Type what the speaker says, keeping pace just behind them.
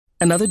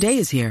Another day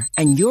is here,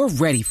 and you're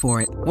ready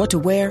for it. What to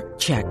wear?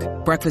 Check.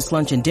 Breakfast,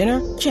 lunch, and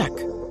dinner? Check.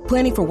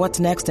 Planning for what's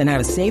next and how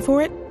to save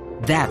for it?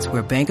 That's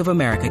where Bank of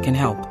America can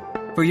help.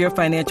 For your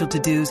financial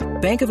to-dos,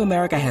 Bank of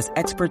America has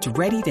experts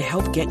ready to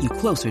help get you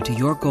closer to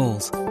your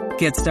goals.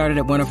 Get started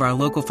at one of our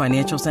local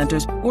financial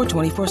centers or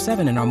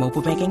 24/7 in our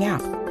mobile banking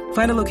app.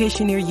 Find a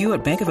location near you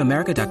at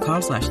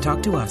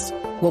bankofamerica.com/talktous.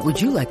 What would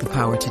you like the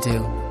power to do?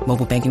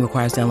 Mobile banking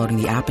requires downloading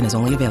the app and is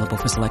only available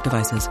for select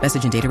devices.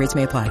 Message and data rates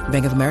may apply.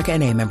 Bank of America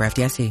N.A., member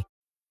FDIC.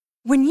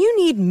 When you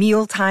need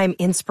mealtime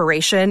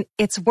inspiration,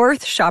 it's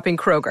worth shopping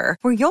Kroger,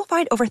 where you'll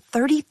find over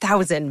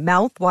 30,000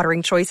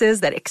 mouth-watering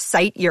choices that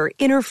excite your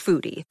inner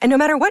foodie. And no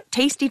matter what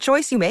tasty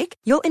choice you make,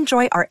 you'll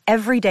enjoy our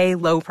everyday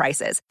low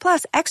prices,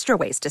 plus extra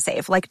ways to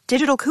save, like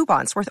digital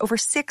coupons worth over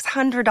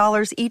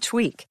 $600 each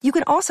week. You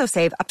can also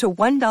save up to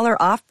 $1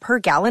 off per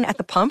gallon at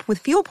the pump with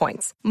fuel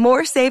points.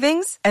 More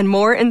savings and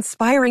more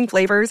inspiring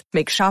flavors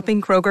make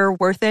shopping Kroger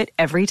worth it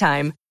every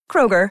time.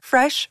 Kroger,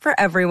 fresh for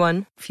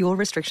everyone. Fuel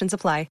restrictions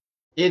apply.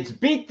 It's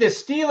Beat the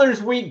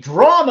Steelers Week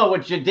drama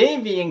with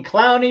Jadeveon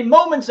Clowney,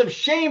 moments of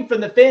shame from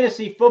the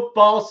fantasy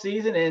football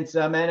season, and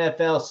some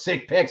NFL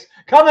sick picks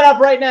coming up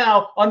right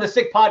now on the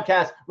Sick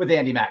Podcast with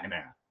Andy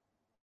McNamara.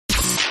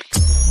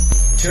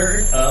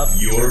 Turn up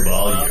your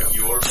volume.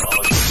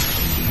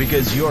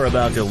 Because you're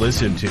about to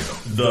listen to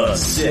The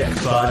Sick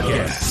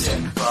Podcast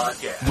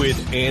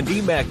with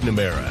Andy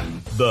McNamara,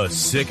 the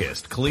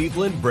sickest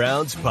Cleveland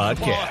Browns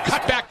podcast.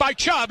 Cut back by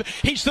Chubb.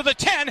 He's to the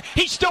 10.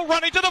 He's still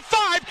running to the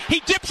 5.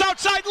 He dips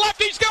outside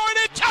left. He's going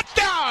in.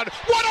 Touchdown.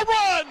 What a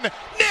run.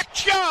 Nick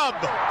Chubb.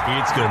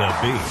 It's going to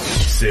be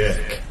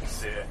sick.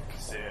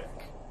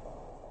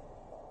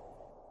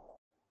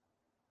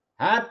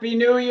 Happy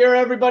New Year,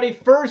 everybody.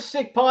 First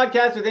Sick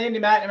Podcast with Andy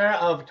McNamara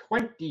of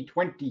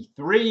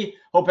 2023.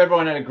 Hope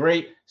everyone had a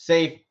great,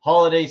 safe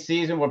holiday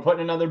season. We're putting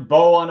another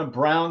bow on a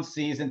Browns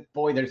season.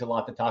 Boy, there's a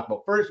lot to talk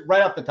about. First,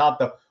 right off the top,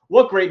 though,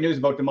 what great news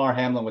about Damar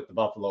Hamlin with the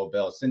Buffalo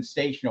Bills.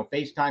 Sensational.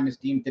 FaceTime his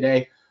team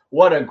today.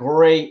 What a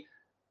great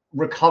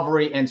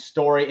recovery and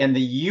story, and the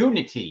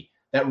unity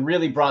that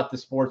really brought the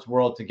sports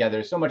world together.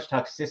 There's so much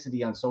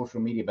toxicity on social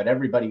media, but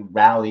everybody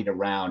rallied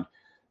around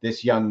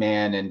this young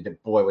man, and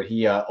boy, what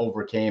he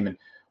overcame, and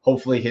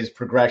hopefully his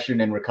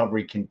progression and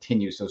recovery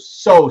continues.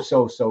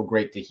 So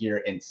great to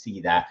hear and see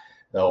that.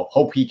 Though,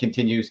 hope he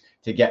continues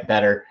to get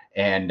better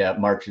and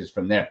marches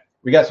from there.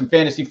 We got some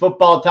fantasy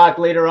football talk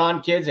later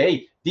on, kids.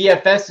 Hey,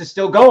 DFS is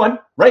still going,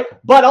 right?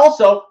 But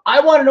also, I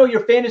want to know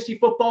your fantasy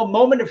football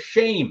moment of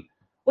shame.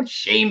 What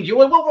shamed you?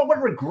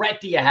 What regret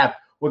do you have?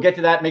 We'll get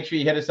to that. Make sure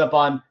you hit us up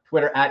on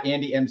Twitter at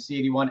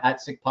AndyMC81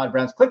 at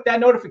SickPodBrowns. Click that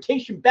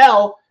notification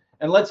bell.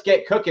 And let's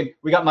get cooking.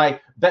 We got my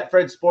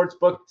Betfred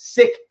Sportsbook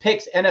Sick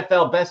Picks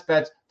NFL Best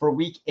Bets for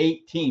Week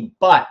 18.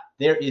 But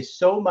there is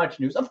so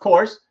much news. Of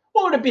course,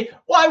 what would it be?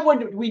 Why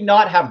would we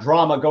not have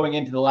drama going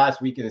into the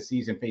last week of the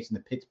season facing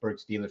the Pittsburgh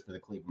Steelers for the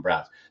Cleveland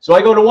Browns? So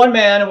I go to one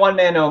man and one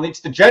man only. It's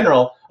the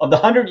general of the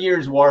 100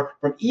 Years War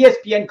from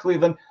ESPN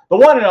Cleveland, the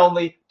one and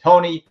only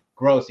Tony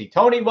Grossi.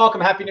 Tony,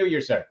 welcome. Happy New Year,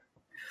 sir.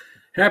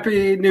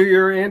 Happy New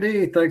Year,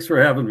 Andy. Thanks for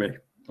having me.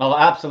 Oh,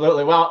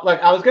 absolutely. Well, look,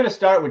 I was going to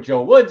start with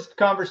Joe Wood's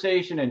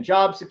conversation and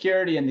job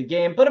security in the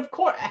game, but of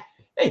course,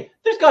 hey,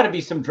 there's got to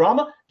be some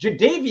drama.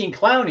 Jadeveon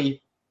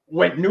Clowney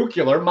went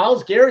nuclear.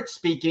 Myles Garrett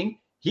speaking.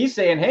 He's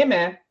saying, "Hey,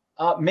 man,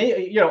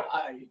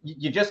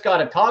 you just got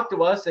to talk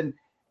to us," and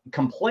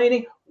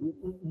complaining.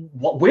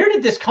 Where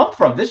did this come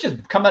from? This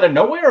just come out of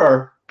nowhere,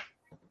 or?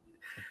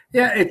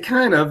 Yeah, it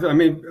kind of. I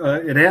mean,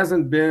 it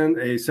hasn't been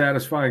a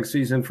satisfying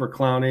season for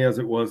Clowney as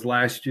it was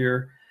last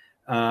year.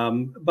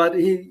 But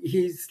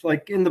he's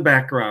like in the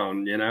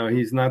background,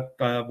 he's not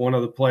one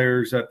of the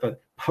players at the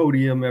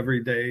podium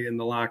every day in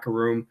the locker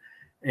room.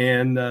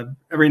 And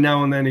every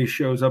now and then he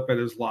shows up at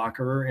his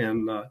locker,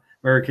 and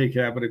Mary Kay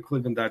Cabot at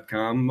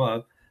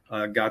Cleveland.com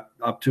got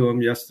up to him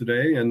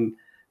yesterday, and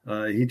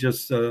he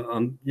just,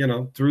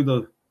 threw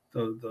the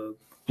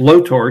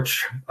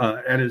blowtorch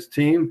at his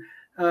team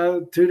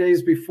 2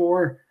 days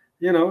before,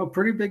 a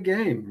pretty big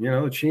game,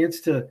 a chance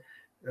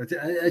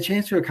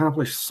to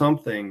accomplish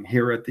something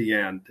here at the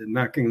end, and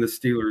knocking the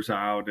Steelers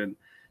out and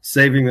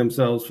saving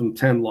themselves from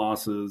 10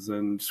 losses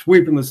and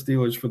sweeping the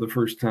Steelers for the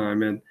first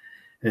time. And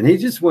he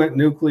just went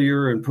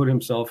nuclear and put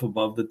himself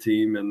above the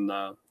team. And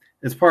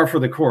it's par for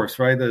the course,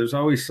 right? There's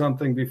always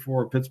something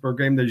before a Pittsburgh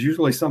game. There's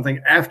usually something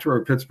after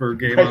a Pittsburgh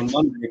game on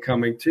Monday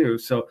coming too.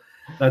 So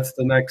that's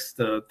the next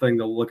thing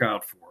to look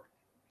out for.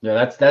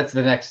 Yeah, that's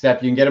the next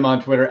step. You can get him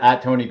on Twitter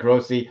at Tony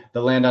Grossi,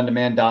 the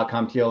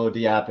landondemand.com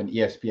TLOD app, and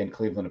ESPN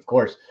Cleveland, of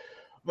course.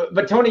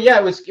 But Tony, yeah,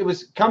 it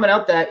was coming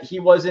out that he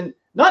wasn't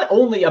not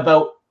only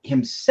about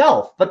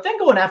himself, but then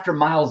going after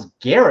Myles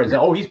Garrett.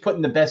 Oh, he's put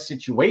in the best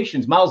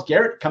situations. Myles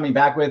Garrett coming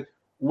back with,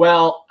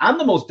 well, I'm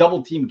the most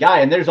double team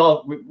guy, and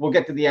we'll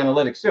get to the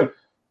analytics soon.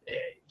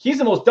 He's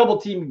the most double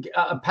team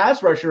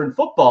pass rusher in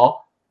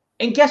football.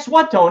 And guess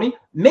what, Tony?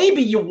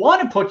 Maybe you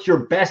want to put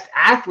your best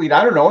athlete,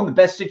 I don't know, in the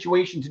best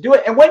situation to do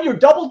it. And when you're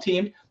double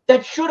teamed,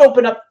 that should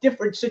open up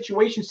different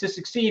situations to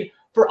succeed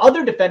for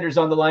other defenders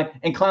on the line.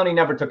 And Clowney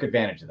never took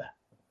advantage of that.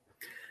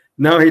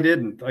 No, he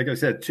didn't. Like I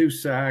said, 2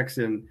 sacks,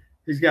 and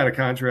he's got a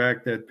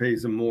contract that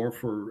pays him more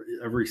for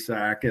every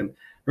sack. And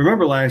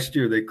remember last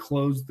year they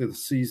closed the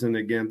season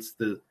against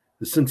the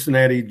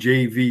Cincinnati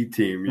JV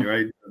team,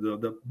 right?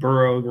 The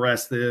Burrow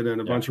rested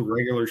and a bunch of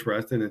regulars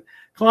rested. And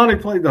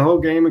Clowney played the whole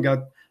game and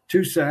got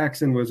 2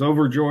 sacks and was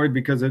overjoyed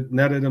because it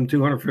netted him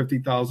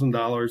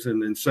 $250,000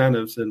 in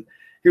incentives. And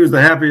he was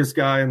the happiest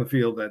guy in the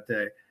field that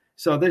day.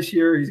 So this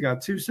year he's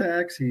got 2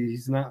 sacks.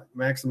 He's not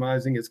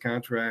maximizing his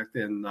contract,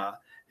 and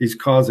he's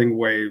causing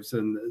waves,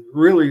 and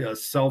really a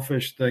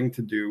selfish thing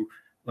to do,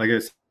 like I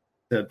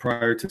said,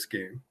 prior to this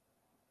game.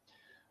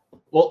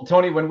 Well,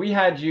 Tony, when we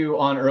had you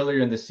on earlier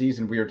in the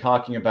season, we were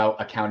talking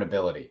about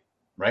accountability,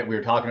 right? We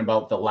were talking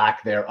about the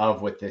lack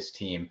thereof with this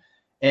team.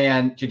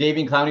 And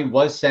Jadeveon Clowney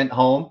was sent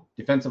home.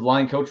 Defensive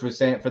line coach was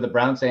saying for the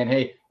Browns, saying,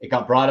 hey, it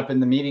got brought up in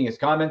the meeting, his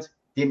comments,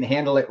 didn't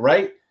handle it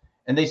right,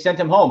 and they sent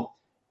him home.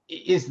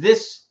 Is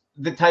this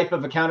the type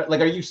of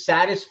are you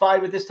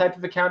satisfied with this type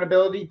of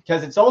accountability?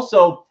 Because it's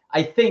also,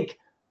 I think,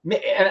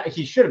 and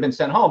he should have been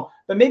sent home,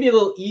 but maybe a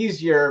little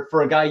easier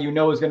for a guy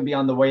is going to be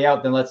on the way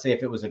out than, let's say,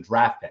 if it was a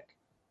draft pick.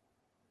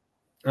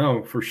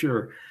 Oh, for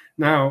sure.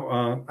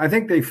 Now, I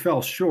think they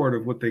fell short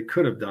of what they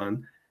could have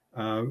done.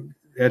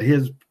 At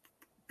his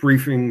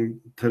briefing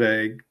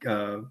today,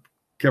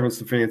 Kevin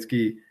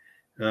Stefanski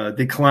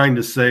declined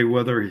to say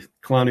whether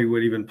Clowney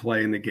would even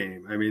play in the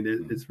game. I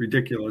mean, it's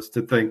ridiculous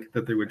to think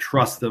that they would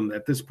trust him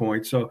at this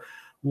point. So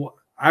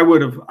I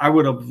would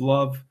have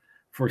loved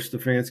for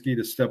Stefanski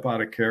to step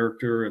out of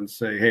character and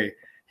say, hey,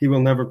 he will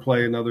never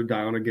play another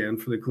down again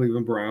for the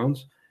Cleveland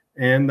Browns.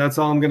 And that's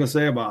all I'm going to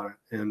say about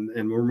it.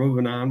 And we're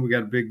moving on. We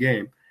got a big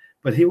game.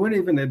 But he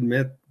wouldn't even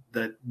admit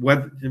that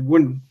it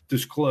wouldn't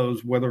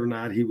disclose whether or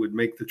not he would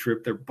make the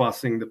trip. They're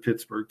busing to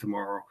Pittsburgh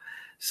tomorrow.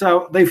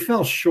 So they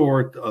fell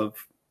short of,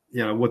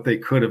 what they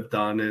could have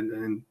done.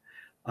 And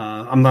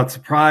I'm not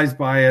surprised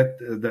by it,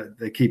 that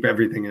they keep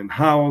everything in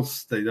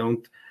house. They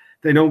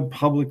don't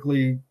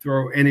publicly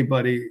throw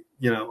anybody,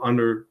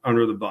 under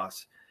the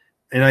bus.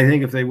 And I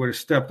think if they would have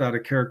stepped out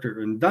of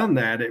character and done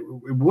that, it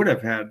would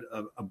have had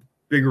a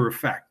bigger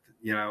effect,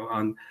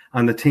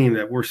 on the team,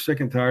 that we're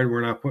sick and tired.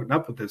 We're not putting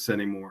up with this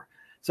anymore.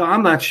 So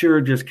I'm not sure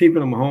just keeping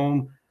them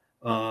home,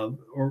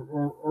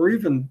 or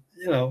even,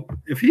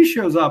 if he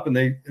shows up and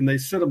they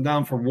sit him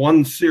down for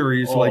one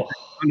series like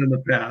they've done in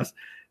the past,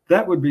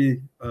 that would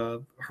be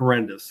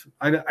horrendous.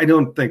 I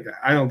don't think that.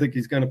 I don't think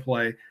he's going to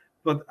play,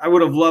 but I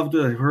would have loved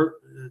to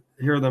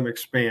hear them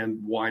expand.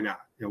 Why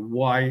not?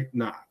 Why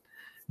not?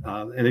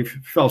 And he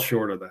fell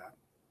short of that.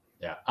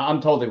 Yeah,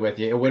 I'm totally with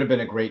you. It would have been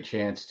a great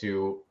chance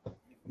to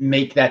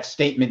make that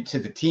statement to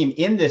the team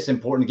in this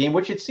important game,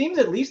 which it seems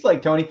at least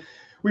like, Tony,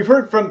 we've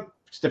heard from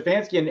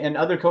Stefanski and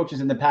other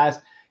coaches in the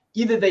past,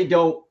 either they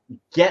don't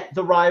get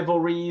the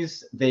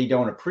rivalries, they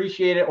don't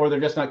appreciate it, or they're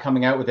just not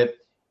coming out with it.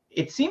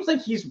 It seems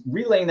like he's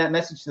relaying that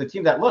message to the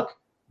team that, look,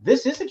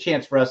 this is a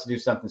chance for us to do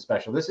something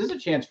special. This is a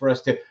chance for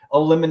us to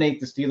eliminate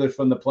the Steelers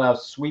from the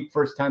playoffs, sweep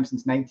first time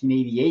since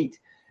 1988.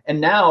 And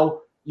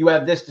now you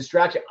have this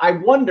distraction. I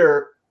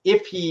wonder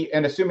if he,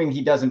 and assuming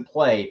he doesn't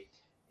play,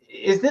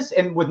 is this,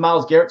 and with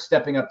Myles Garrett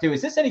stepping up too,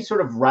 is this any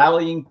sort of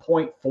rallying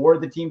point for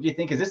the team, do you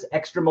think? Is this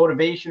extra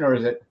motivation, or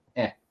is it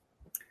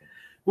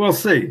We'll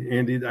see,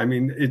 Andy. I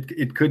mean,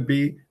 it could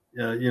be,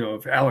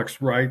 if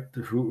Alex Wright,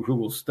 who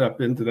will step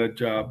into that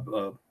job,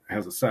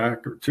 has a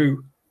sack or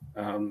 2,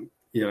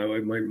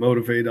 it might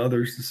motivate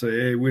others to say,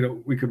 hey,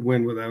 we could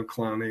win without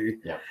Clowney.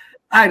 Yeah.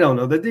 I don't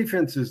know. The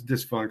defense is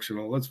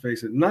dysfunctional. Let's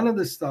face it. None of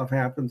this stuff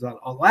happens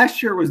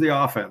last year was the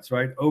offense,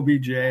 right?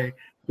 OBJ,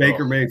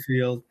 Baker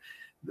Mayfield.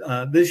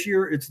 This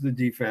year it's the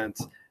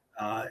defense.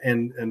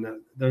 And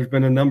there's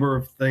been a number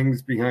of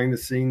things behind the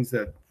scenes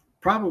that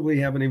probably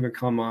haven't even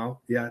come out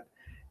yet.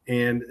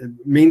 And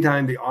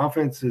meantime, the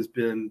offense has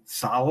been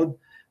solid,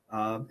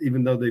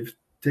 even though they've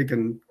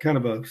taken kind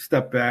of a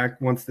step back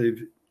once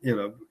they've,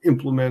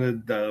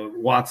 implemented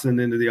Watson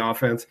into the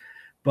offense.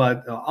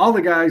 But all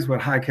the guys with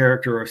high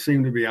character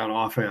seem to be on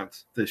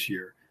offense this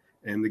year.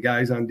 And the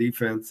guys on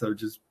defense are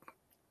just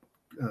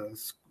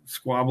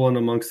squabbling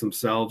amongst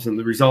themselves. And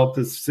the result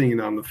is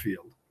seen on the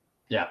field.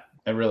 Yeah,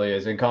 it really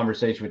is. In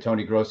conversation with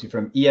Tony Grossi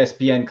from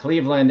ESPN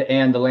Cleveland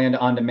and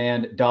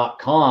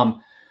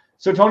thelandondemand.com.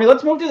 So, Tony,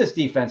 let's move to this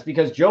defense,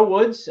 because Joe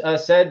Woods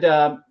said,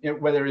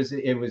 whether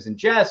it was in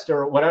jest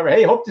or whatever,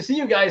 hey, hope to see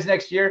you guys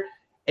next year.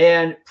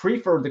 And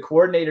Prefer, the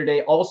coordinator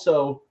today,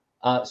 also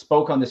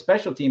spoke on the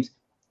special teams.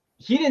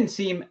 He didn't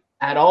seem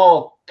at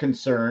all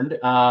concerned.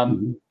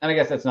 And I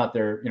guess that's not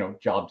their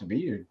job to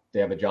be.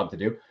 They have a job to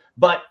do.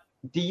 But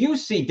do you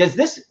see, let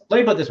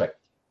me put it this way.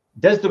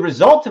 Does the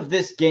result of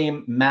this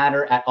game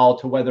matter at all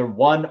to whether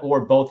one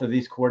or both of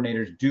these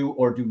coordinators do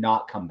or do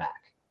not come back?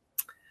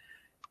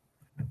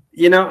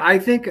 I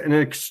think an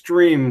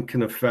extreme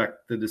can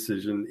affect the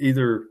decision.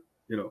 Either,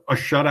 a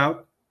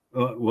shutout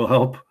will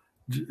help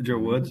Joe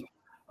Woods.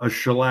 A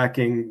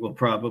shellacking will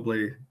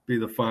probably be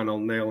the final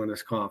nail in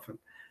his coffin.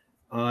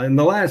 In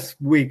the last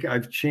week,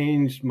 I've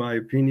changed my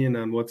opinion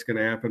on what's going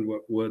to happen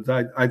with Woods.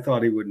 I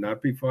thought he would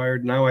not be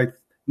fired. Now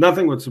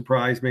nothing would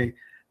surprise me.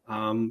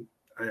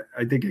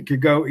 I think it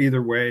could go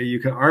either way. You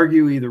can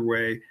argue either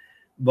way,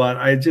 but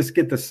I just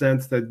get the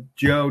sense that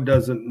Joe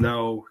doesn't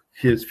know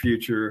his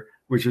future,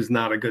 which is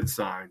not a good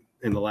sign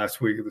in the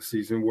last week of the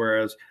season,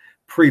 whereas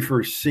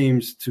Prefer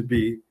seems to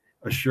be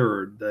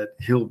assured that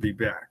he'll be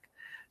back.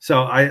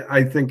 So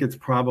I think it's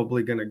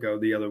probably going to go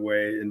the other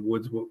way, and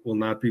Woods will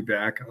not be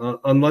back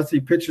unless he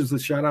pitches a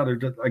shutout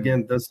or,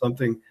 again, does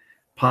something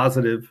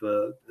positive,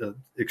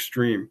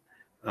 extreme.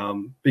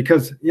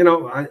 Because,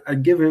 I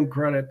give him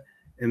credit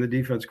and the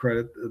defense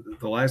credit.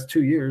 The last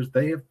 2 years,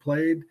 they have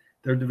played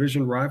their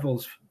division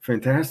rivals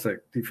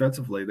fantastic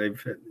defensively.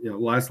 They've,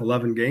 last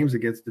 11 games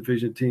against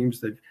division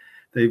teams,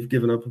 they've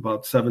given up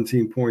about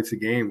 17 points a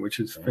game, which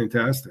is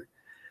fantastic.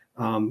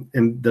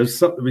 And there's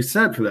something to be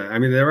said for that. I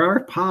mean, there are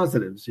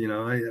positives.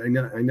 I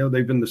know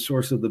they've been the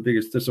source of the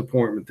biggest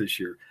disappointment this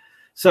year.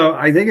 So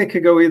I think it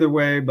could go either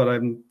way, but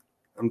I'm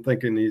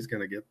thinking he's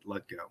going to get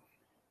let go.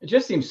 It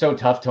just seems so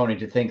tough, Tony,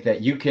 to think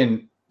that you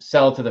can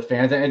sell to the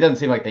fans. And it doesn't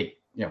seem like they,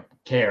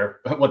 care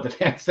what the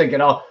fans think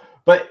at all.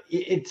 But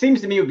it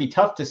seems to me it would be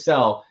tough to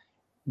sell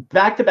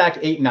back-to-back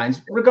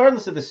 8-9s,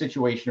 regardless of the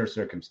situation or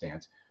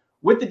circumstance,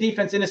 with the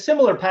defense in a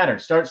similar pattern.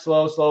 Start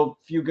slow,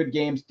 few good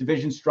games,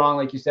 division strong,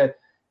 like you said,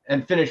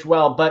 and finish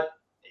well. But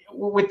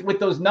with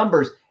those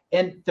numbers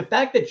and the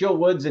fact that Joe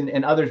Woods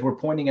and others were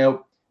pointing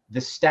out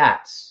the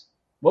stats,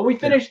 well, we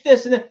finished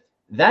this, and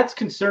that's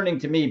concerning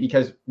to me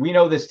because we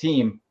know this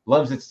team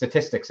loves its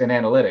statistics and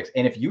analytics.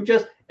 And if you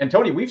just, and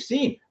Tony, we've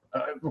seen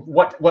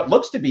what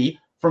looks to be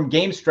from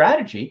game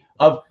strategy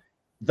of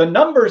the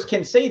numbers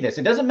can say this.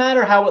 It doesn't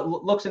matter how it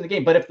looks in the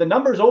game, but if the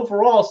numbers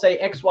overall say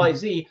X, Y,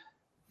 Z,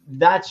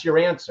 that's your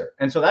answer.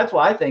 And so that's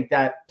why I think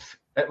that,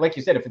 like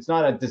you said, if it's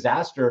not a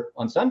disaster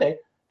on Sunday,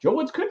 Joe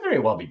Woods could very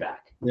well be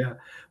back. Yeah.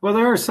 Well,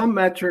 there are some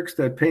metrics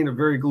that paint a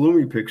very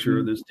gloomy picture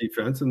of this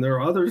defense, and there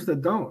are others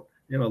that don't.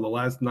 The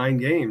last 9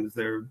 games,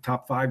 they're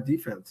top 5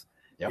 defense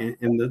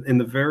in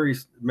the very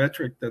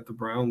metric that the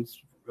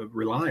Browns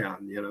rely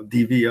on,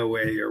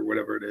 DVOA or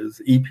whatever it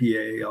is,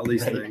 EPA, all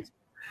these things.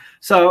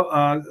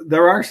 So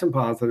there are some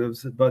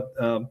positives, but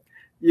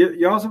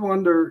you also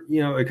wonder,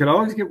 it could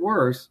always get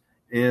worse.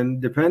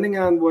 And depending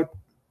on what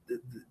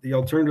the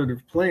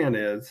alternative plan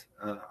is,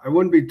 I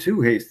wouldn't be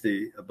too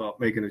hasty about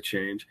making a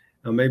change.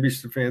 Maybe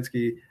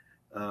Stefanski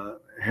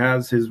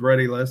has his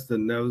ready list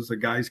and knows a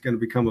guy's going to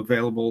become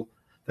available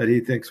that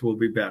he thinks will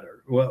be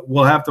better.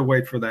 We'll have to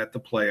wait for that to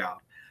play out.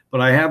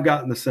 But I have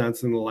gotten the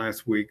sense in the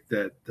last week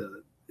that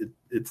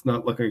it's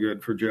not looking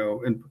good for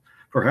Joe and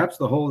perhaps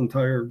the whole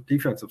entire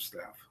defensive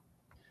staff.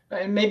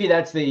 And maybe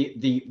that's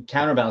the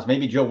counterbalance.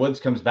 Maybe Joe Woods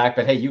comes back,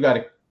 but hey, you got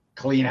to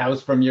clean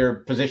house from your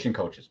position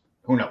coaches.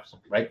 Who knows,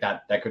 right?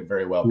 That could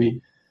very well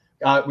be.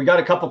 We got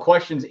a couple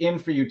questions in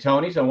for you,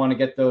 Tony, so I want to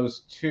get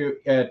those to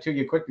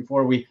you quick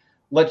before we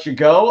let you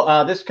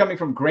go. This is coming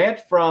from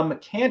Grant from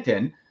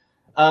Canton,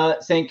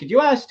 saying, could you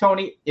ask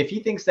Tony if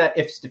he thinks that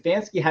if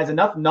Stefanski has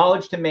enough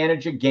knowledge to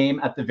manage a game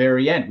at the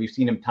very end? We've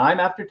seen him time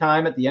after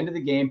time at the end of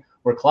the game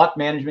where clock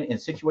management and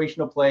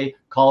situational play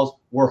calls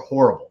were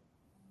horrible.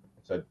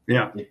 So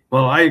yeah,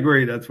 well, I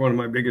agree. That's one of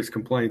my biggest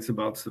complaints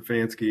about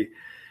Stefanski.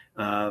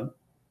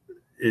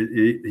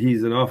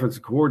 He's an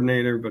offensive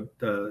coordinator, but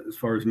as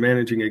far as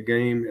managing a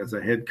game as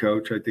a head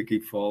coach, I think he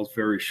falls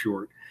very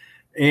short.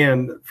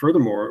 And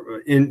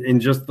furthermore, in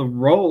just the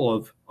role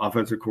of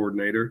offensive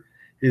coordinator,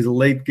 his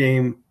late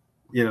game,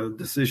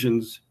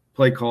 decisions,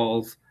 play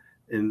calls,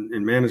 and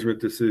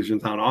management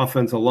decisions on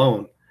offense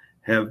alone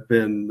have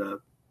been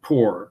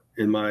poor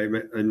in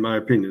my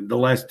opinion. The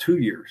last 2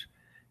 years,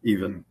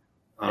 even.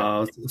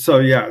 So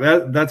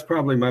yeah, that's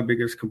probably my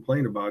biggest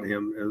complaint about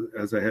him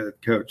as a head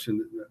coach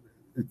and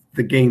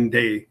the game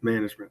day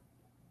management.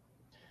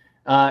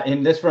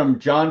 And this from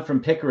John from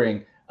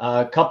Pickering,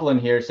 a couple in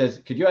here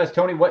says, could you ask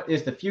Tony, what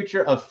is the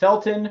future of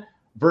Felton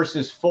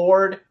versus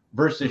Ford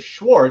versus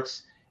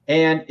Schwartz?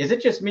 And is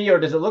it just me, or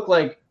does it look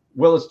like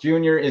Willis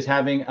Jr. is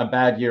having a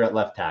bad year at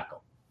left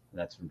tackle?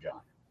 That's from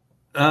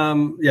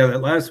John. Yeah,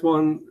 that last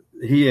one,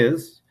 he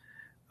is.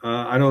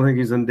 I don't think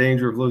he's in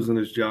danger of losing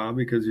his job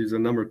because he's a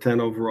number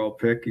 10 overall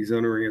pick. He's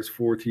entering his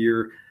 4th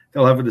year.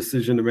 They'll have a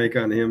decision to make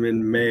on him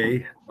in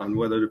May on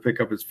whether to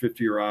pick up his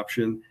 5th-year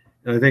option.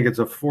 And I think it's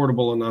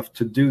affordable enough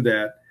to do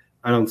that.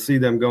 I don't see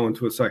them going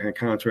to a second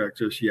contract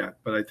just yet,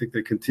 but I think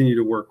they continue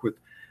to work with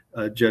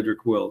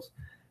Jedrick Wills.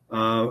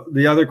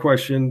 The other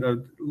question,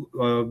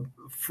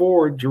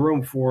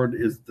 Jerome Ford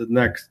is the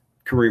next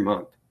Kareem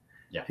Hunt.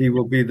 Yeah. He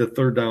will be the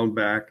 3rd down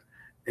back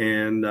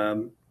and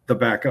the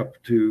backup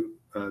to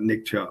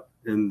Nick Chubb,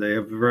 and they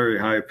have a very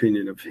high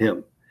opinion of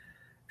him.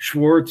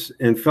 Schwartz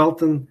and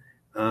Felton,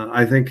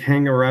 I think,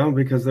 hang around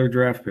because they're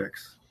draft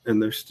picks,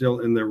 and they're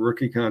still in their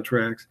rookie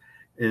contracts.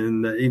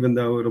 And even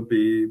though it'll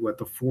be,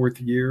 the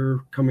 4th year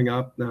coming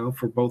up now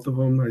for both of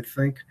them, I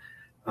think,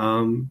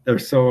 they're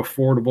so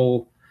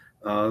affordable.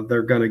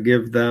 They're going to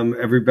give them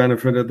every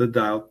benefit of the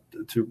doubt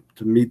to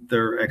meet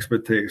their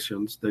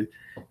expectations.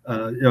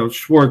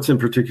 Schwartz in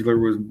particular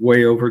was way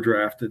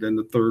overdrafted in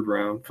the 3rd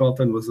round.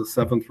 Felton was a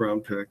 7th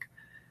round pick.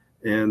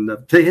 And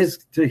to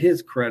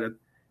his credit,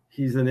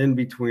 he's an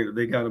in-betweener.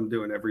 They got him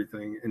doing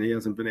everything, and he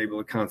hasn't been able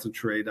to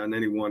concentrate on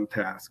any one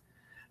task.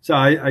 So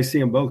I see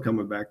them both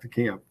coming back to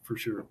camp for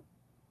sure.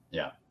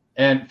 Yeah.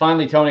 And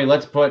finally, Tony,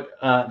 let's put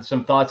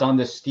some thoughts on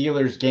the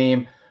Steelers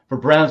game. For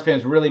Browns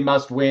fans, really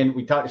must win.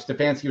 We talked,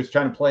 Stefanski was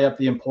trying to play up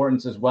the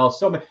importance as well.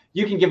 So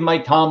you can give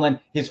Mike Tomlin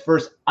his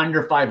first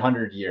under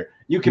 500 year.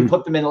 You can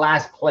put them in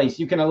last place.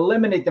 You can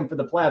eliminate them for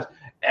the playoffs.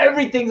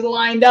 Everything's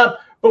lined up.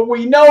 But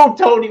we know,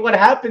 Tony, what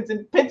happens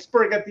in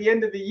Pittsburgh at the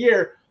end of the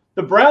year.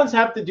 The Browns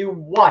have to do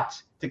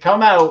what to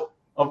come out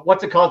of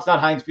what's it called? It's not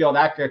Heinz Field,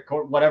 ACA,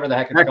 whatever the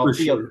heck it's called.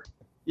 Field.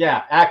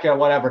 Yeah, ACA,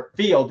 whatever,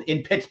 Field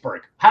in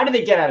Pittsburgh. How do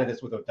they get out of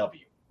this with a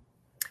W?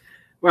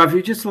 Well, if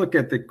you just look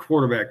at the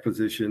quarterback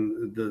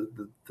position,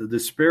 the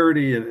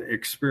disparity in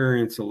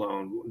experience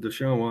alone,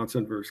 Deshaun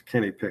Watson versus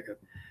Kenny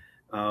Pickett.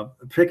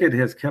 Pickett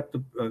has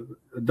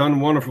done a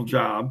wonderful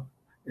job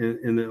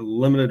in a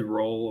limited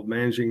role of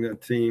managing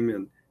that team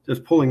and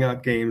just pulling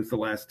out games the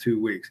last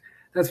 2 weeks.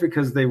 That's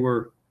because they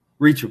were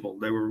reachable.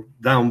 They were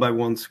down by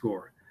one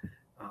score.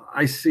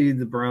 I see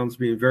the Browns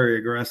being very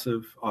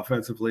aggressive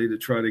offensively to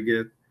try to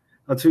get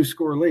a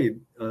 2-score lead.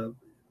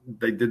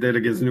 They did that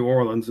against New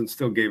Orleans and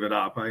still gave it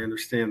up. I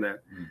understand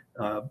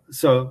that.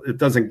 So it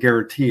doesn't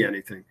guarantee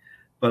anything.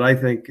 But I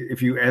think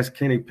if you ask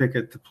Kenny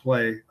Pickett to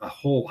play a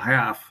whole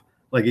half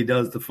like he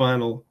does the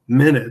final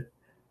minute,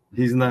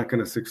 he's not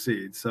going to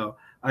succeed. So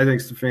I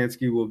think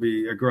Stefanski will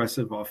be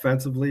aggressive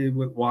offensively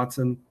with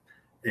Watson.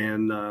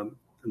 And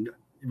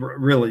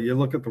really, you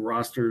look at the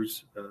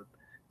rosters,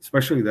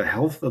 especially the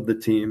health of the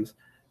teams,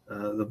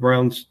 the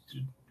Browns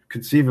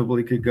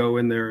conceivably could go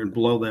in there and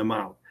blow them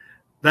out.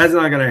 That's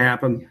not going to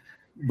happen,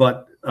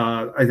 but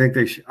I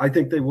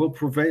think they will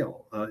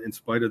prevail in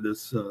spite of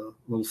this little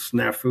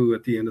snafu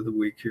at the end of the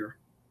week here.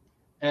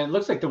 And it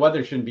looks like the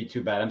weather shouldn't be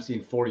too bad. I'm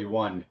seeing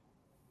 41,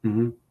 a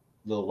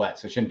little wet,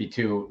 so it shouldn't be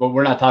too. But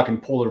we're not talking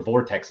polar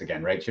vortex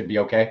again, right? Should be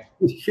okay.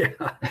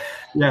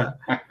 Yeah.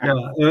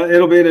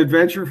 It'll be an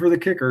adventure for the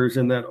kickers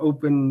in that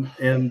open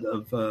end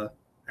of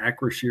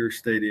Acrisure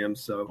Stadium.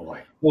 So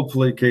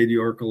hopefully, Cade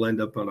York will end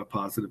up on a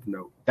positive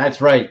note. That's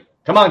right.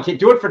 Come on, kid,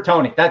 do it for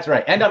Tony. That's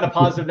right. End on a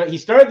positive note. He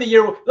started the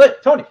year.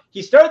 Look, Tony,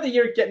 he started the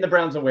year getting the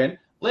Browns a win.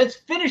 Let's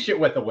finish it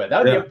with a win.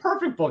 That would be a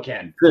perfect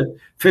bookend.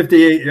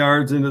 58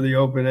 yards into the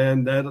open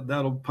end.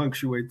 That'll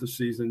punctuate the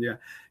season. Yeah.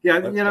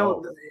 Let's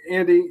go.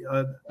 Andy,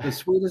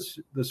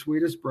 the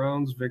sweetest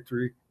Browns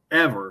victory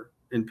ever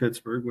in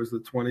Pittsburgh was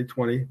the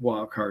 2020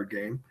 wild card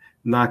game,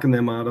 knocking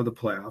them out of the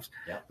playoffs.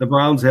 Yeah. The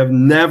Browns have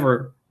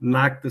never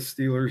knocked the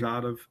Steelers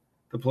out of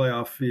the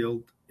playoff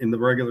field in the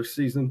regular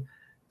season.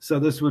 So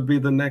this would be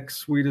the next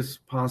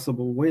sweetest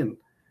possible win,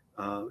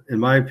 in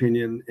my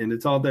opinion. And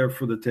it's all there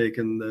for the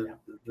taking.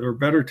 They're a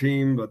better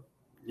team, but,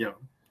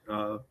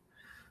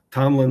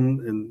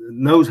 Tomlin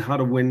knows how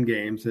to win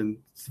games, and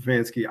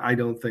Stefanski, I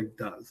don't think,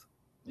 does.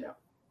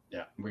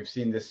 Yeah. We've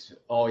seen this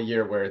all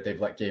year where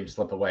they've let games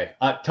slip away.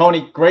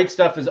 Tony, great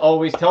stuff as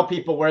always. Tell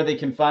people where they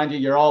can find you.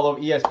 You're all over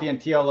ESPN,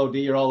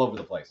 TLOD. You're all over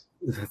the place.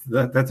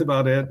 That's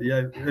about it.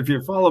 Yeah. If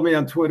you follow me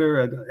on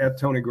Twitter at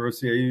Tony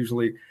Grossi, I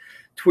usually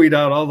tweet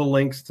out all the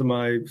links to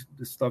my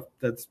stuff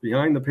that's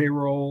behind the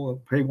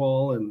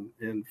paywall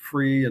and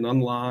free and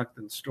unlocked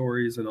and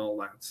stories and all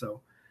that.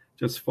 So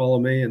just follow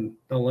me and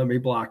don't let me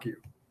block you.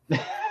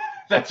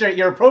 That's right.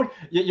 Your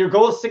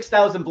goal is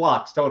 6,000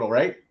 blocks total,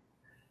 right?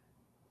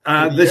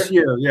 This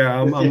year.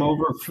 Yeah. I'm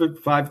over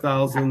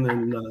 5,000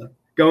 and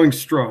going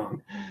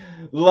strong.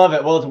 Love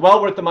it. Well, it's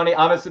well worth the money.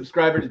 I'm a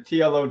subscriber to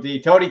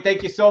TLOD. Tony,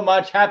 thank you so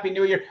much. Happy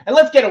New Year. And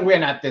let's get a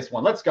win at this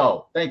one. Let's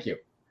go. Thank you.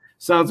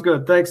 Sounds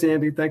good. Thanks,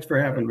 Andy. Thanks for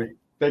having me.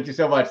 Thank you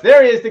so much.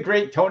 There is the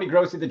great Tony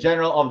Grossi, the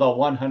general of the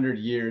 100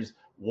 Years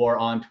War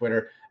on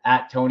Twitter,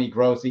 at Tony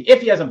Grossi.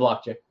 If he hasn't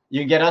blocked you,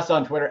 you can get us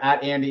on Twitter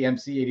at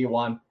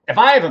AndyMC81. If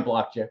I haven't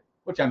blocked you,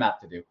 which I'm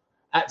apt to do,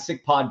 at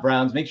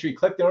SickPodBrowns. Make sure you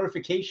click the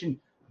notification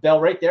bell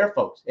right there,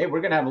 folks. Hey,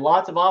 we're going to have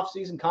lots of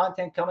off-season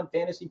content coming,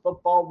 fantasy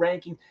football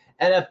rankings,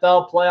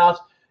 NFL playoffs,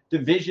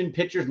 division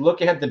pitchers,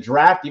 look ahead at the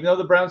draft, even though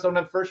the Browns don't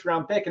have a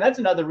first-round pick. And that's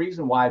another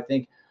reason why I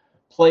think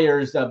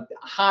players of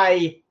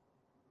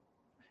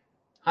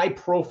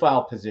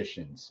high-profile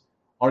positions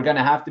are going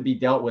to have to be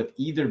dealt with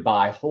either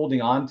by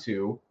holding on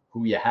to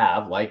who you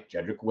have, like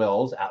Jedrick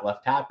Wills at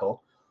left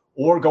tackle,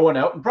 or going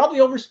out and probably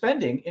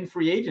overspending in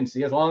free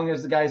agency, as long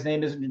as the guy's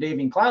name isn't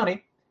Jadeveon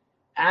Clowney,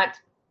 at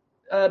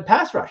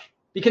pass rush,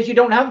 because you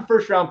don't have a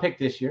first-round pick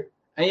this year,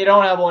 and you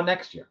don't have one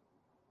next year.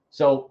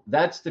 So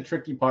that's the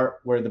tricky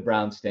part where the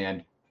Browns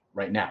stand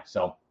right now.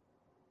 So,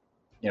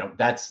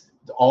 that's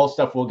all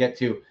stuff we'll get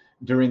to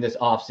during this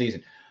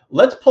offseason.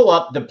 Let's pull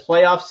up the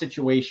playoff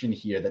situation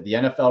here that the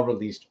NFL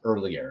released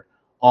earlier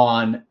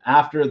on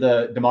after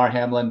the Damar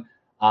Hamlin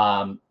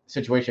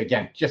situation.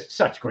 Again, just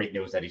such great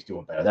news that he's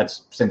doing better.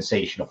 That's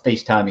sensational.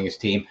 FaceTiming his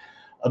team.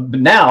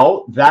 But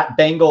now that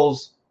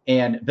Bengals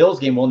and Bills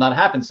game will not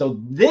happen. So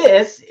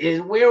this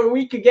is where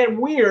we could get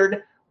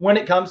weird when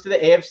it comes to the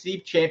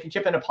AFC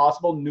Championship and a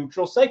possible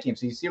neutral site game.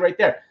 So you see right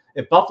there,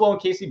 if Buffalo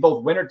and KC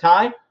both win or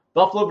tie,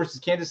 Buffalo versus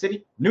Kansas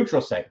City,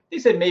 neutral site. They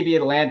said maybe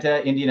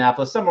Atlanta,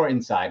 Indianapolis, somewhere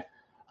inside.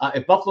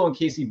 If Buffalo and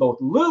KC both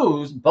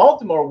lose,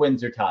 Baltimore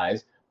wins or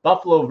ties.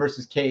 Buffalo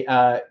versus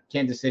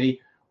Kansas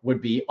City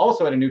would be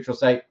also at a neutral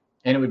site,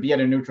 and it would be at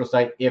a neutral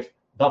site if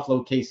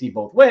Buffalo, KC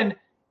both win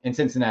and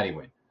Cincinnati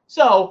win.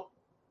 So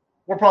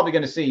we're probably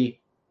going to see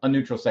a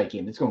neutral site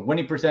game. It's going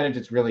winning percentage.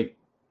 It's really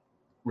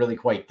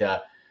quite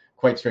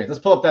strange. Let's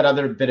pull up that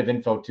other bit of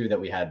info too that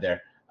we had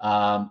there.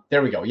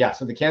 There we go. Yeah.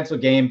 So the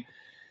canceled game,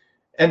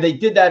 and they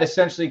did that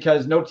essentially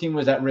because no team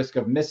was at risk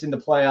of missing the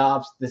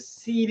playoffs. The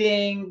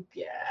seeding,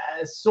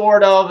 yeah,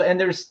 sort of. And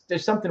there's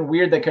something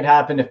weird that could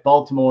happen if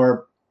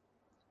Baltimore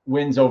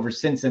wins over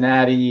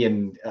Cincinnati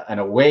and an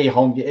away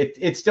home.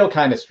 It's still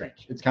kind of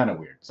strange. It's kind of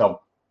weird.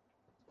 So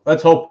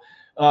let's hope,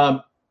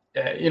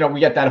 we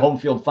get that home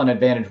field fun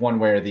advantage one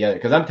way or the other.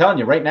 Because I'm telling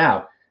you right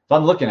now, if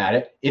I'm looking at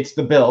it, it's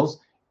the Bills,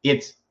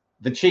 it's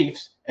the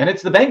Chiefs, and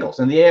it's the Bengals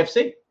in the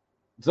AFC.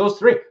 It's those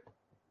three.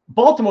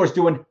 Baltimore's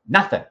doing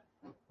nothing.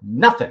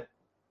 Nothing.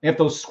 And if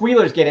those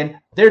squealers get in,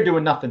 they're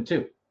doing nothing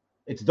too.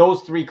 It's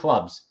those three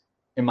clubs,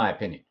 in my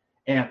opinion.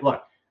 And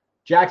look,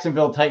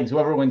 Jacksonville Titans,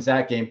 whoever wins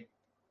that game,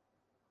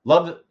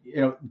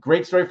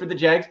 great story for the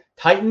Jags.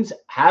 Titans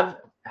have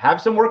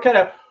some work cut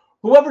out.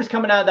 Whoever's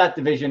coming out of that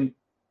division,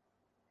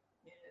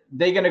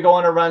 they going to go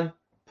on a run?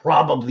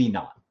 Probably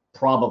not.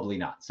 Probably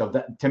not.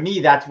 So to me,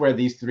 that's where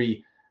these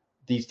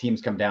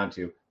teams come down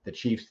to: the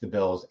Chiefs, the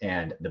Bills,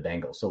 and the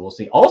Bengals. So we'll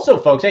see. Also,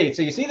 folks, hey,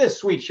 so you see this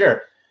sweet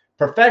shirt,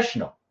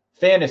 professional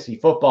fantasy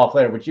football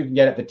player, which you can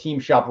get at the team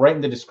shop right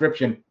in the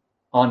description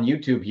on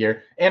YouTube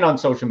here and on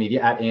social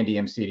media at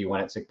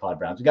AndyMCD1 at Sick Pod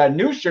Browns. We got a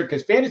new shirt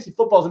because fantasy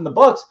football's in the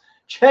books.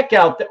 Check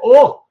out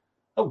how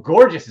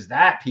gorgeous is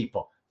that,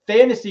 people?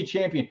 Fantasy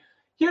champion.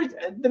 Here's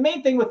the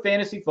main thing with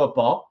fantasy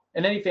football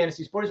and any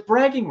fantasy sport is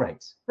bragging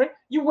rights, right?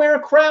 You wear a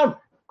crown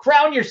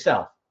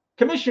yourself.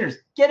 Commissioners,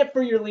 get it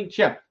for your league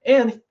champ.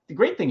 And the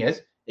great thing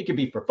is, it could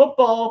be for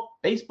football,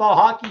 baseball,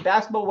 hockey,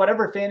 basketball,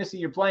 whatever fantasy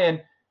you're playing.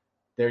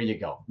 There you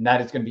go. And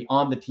that is going to be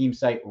on the team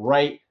site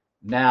right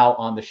now,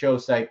 on the show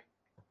site,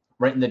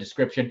 right in the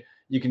description.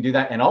 You can do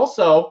that. And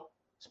also,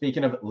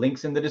 speaking of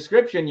links in the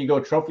description, you go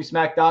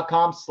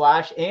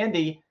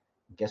trophysmack.com/Andy.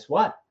 Guess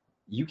what?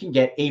 You can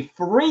get a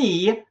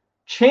free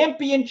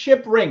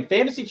championship ring,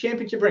 fantasy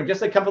championship ring,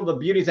 just like a couple of the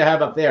beauties I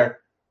have up there,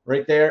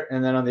 right there,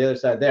 and then on the other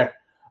side there.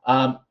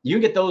 You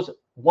can get those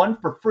one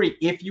for free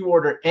if you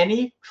order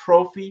any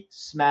Trophy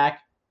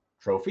Smack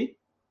trophy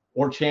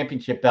or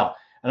championship belt.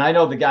 And I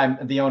know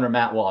the owner,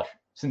 Matt Walsh,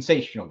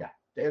 sensational guy.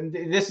 And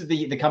this is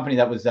the company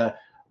that was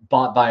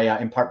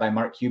bought in part by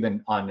Mark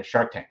Cuban on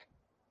Shark Tank.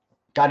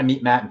 Got to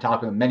meet Matt and talk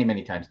with him many,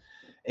 many times.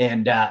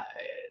 And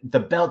the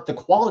belt, the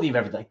quality of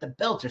everything, the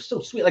belts are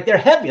so sweet. Like, they're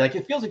heavy. Like,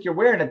 it feels like you're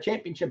wearing a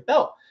championship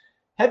belt.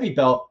 Heavy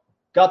belt,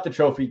 got the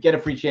trophy, get a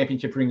free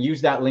championship ring. Use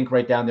that link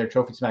right down there,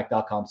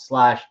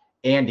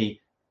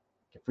 trophysmack.com/Andy.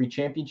 Get a free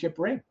championship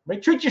ring.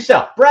 Right? Treat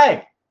yourself,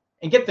 brag,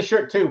 and get the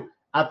shirt too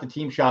at the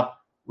team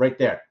shop right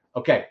there.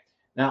 Okay,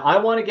 now I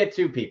want to get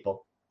to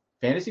people.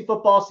 Fantasy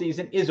football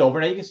season is over.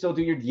 Now you can still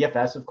do your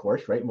DFS, of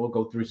course, right? And we'll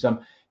go through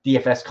some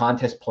DFS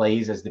contest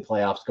plays as the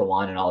playoffs go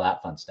on and all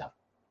that fun stuff.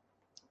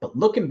 But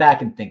looking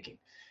back and thinking,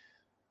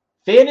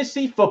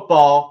 fantasy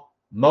football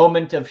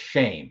moment of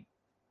shame.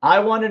 I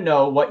want to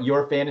know what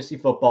your fantasy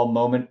football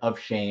moment of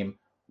shame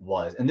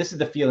was. And this is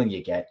the feeling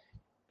you get.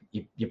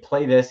 You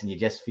play this and you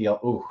just feel,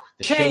 ooh,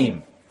 the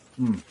shame.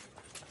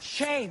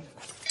 Shame.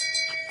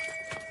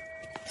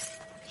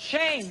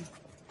 Shame.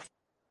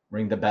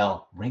 Ring the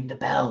bell. Ring the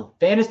bell.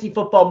 Fantasy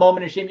football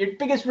moment of shame. Your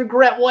biggest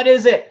regret, what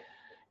is it?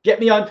 Get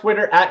me on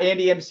Twitter at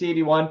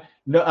AndyMC81.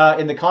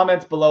 In the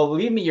comments below,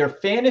 leave me your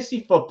fantasy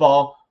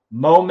football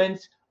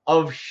moment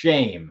of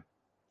shame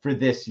for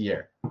this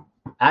year.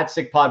 At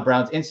SickPod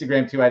Browns,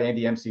 Instagram too at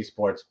AndyMC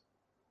Sports.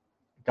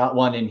 Got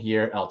one in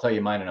here. I'll tell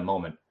you mine in a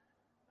moment.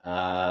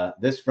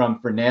 This from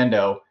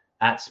Fernando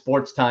at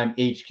Sportstime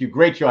HQ.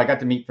 Great show. I got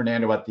to meet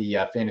Fernando at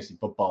the Fantasy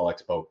Football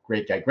Expo.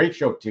 Great guy. Great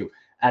show too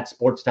at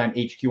Sportstime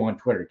HQ on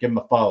Twitter. Give him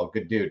a follow.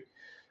 Good dude.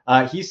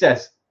 He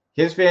says,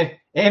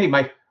 Andy,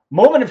 my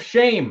moment of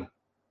shame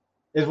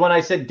is when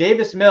I said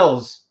Davis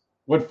Mills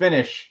would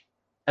finish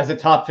as a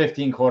top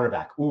 15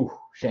 quarterback. Ooh,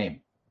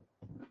 shame.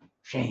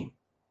 Shame.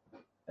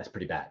 That's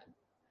pretty bad.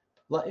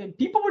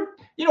 People were,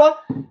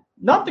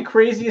 not the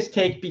craziest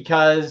take,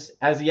 because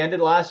as he ended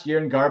last year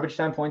in garbage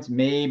time points,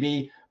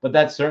 maybe, but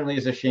that certainly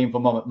is a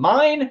shameful moment.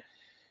 My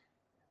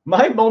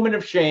moment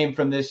of shame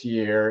from this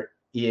year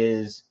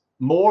is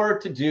more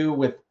to do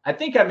with, I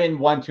think I'm in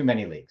one too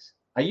many leagues.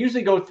 I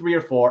usually go 3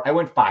 or 4. I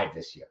went 5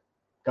 this year.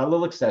 Got a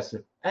little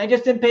excessive. And I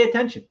just didn't pay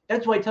attention.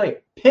 That's why I tell you,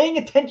 paying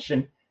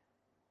attention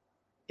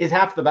is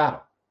half the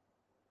battle.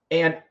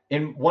 And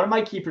in one of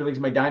my keeper leagues,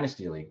 my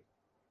dynasty league,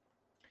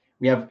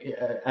 we have,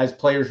 as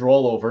players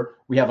roll over,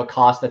 we have a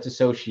cost that's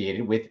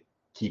associated with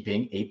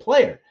keeping a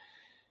player.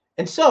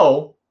 And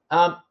so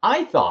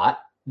I thought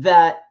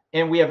that,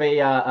 and we have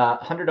a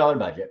 $100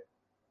 budget,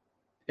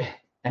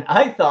 and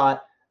I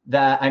thought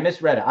that I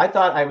misread it. I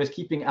thought I was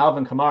keeping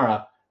Alvin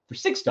Kamara for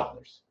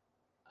 $6.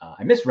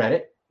 I misread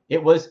it.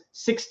 It was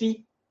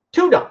 $62.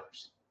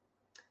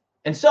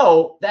 And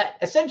so that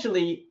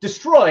essentially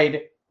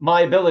destroyed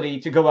my ability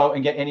to go out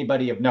and get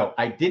anybody of note.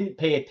 I didn't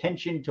pay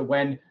attention to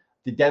when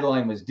the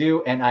deadline was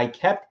due, and I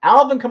kept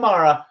Alvin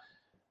Kamara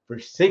for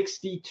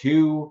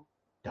 $62.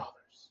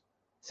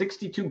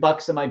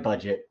 $62 in my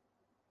budget.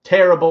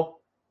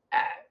 Terrible.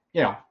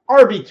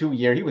 RB2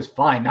 year. He was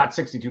fine, not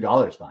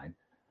 $62 fine.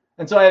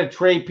 And so I had to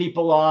trade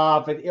people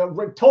off.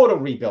 Total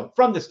rebuild.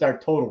 From the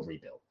start, total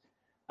rebuild.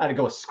 I had to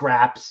go with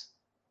scraps.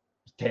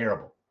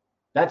 Terrible.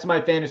 That's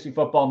my fantasy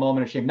football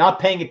moment of shame. Not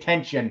paying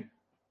attention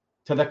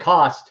to the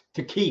cost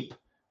to keep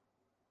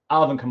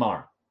Alvin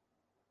Kamara.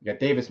 You got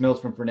Davis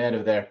Mills from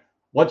Fernando there.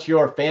 What's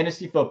your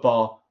fantasy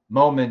football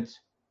moment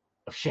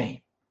of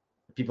shame?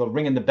 People are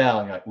ringing the bell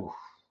and you're like, ooh,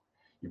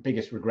 your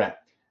biggest regret.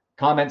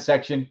 Comment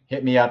section,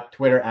 hit me up.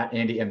 Twitter at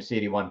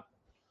AndyMC81,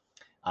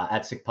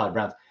 at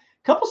SickPodBrowns.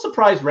 Couple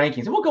surprise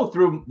rankings, and we'll go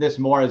through this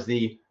more as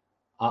the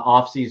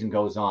offseason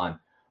goes on.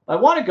 I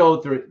want to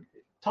go through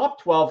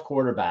top 12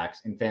 quarterbacks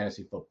in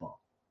fantasy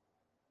football.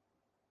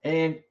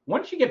 And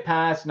once you get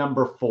past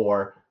number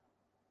 4,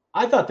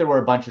 I thought there were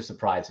a bunch of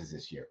surprises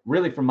this year.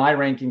 Really, from my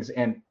rankings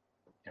and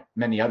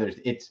many others,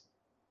 it's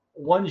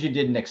ones you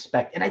didn't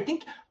expect. And I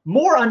think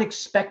more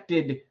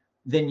unexpected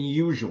than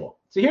usual.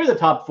 So here are the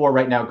top 4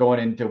 right now going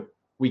into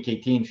week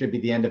 18. Should be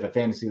the end of a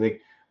fantasy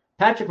league.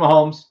 Patrick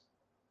Mahomes,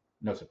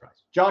 no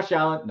surprise. Josh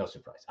Allen, no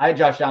surprise. I had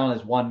Josh Allen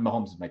as 1.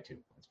 Mahomes is my 2.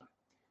 That's fine.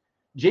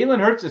 Jalen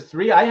Hurts is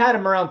 3. I had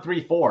him around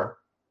 3-4.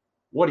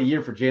 What a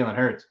year for Jalen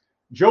Hurts.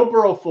 Joe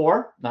Burrow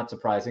 4. Not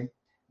surprising.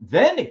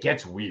 Then it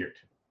gets weird.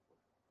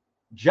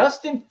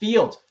 Justin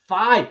Fields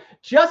 5.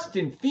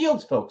 Justin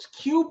Fields, folks,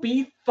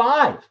 QB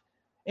 5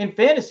 in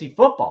fantasy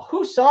football.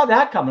 Who saw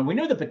that coming? We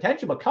knew the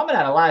potential, but coming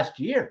out of last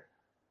year,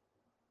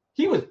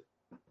 he was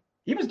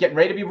getting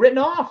ready to be written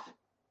off.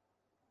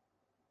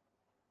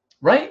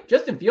 Right?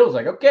 Justin Fields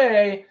like,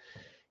 okay,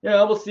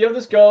 we'll see how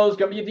this goes.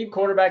 Going to be a deep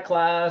quarterback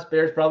class.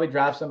 Bears probably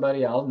draft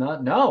somebody else.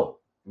 No.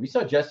 We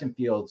saw Justin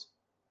Fields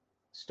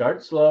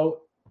start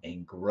slow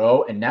and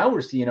grow, and now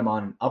we're seeing him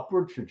on an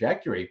upward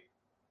trajectory.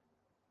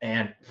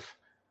 And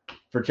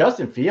for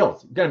Justin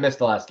Fields, I'm going to miss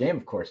the last game,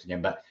 of course,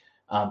 again, but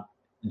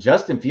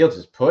Justin Fields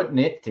is putting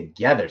it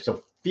together.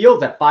 So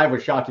Fields at 5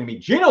 was shocking to me.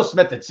 Geno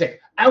Smith at 6.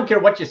 I don't care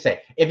what you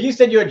say. If you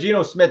said you had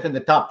Geno Smith in the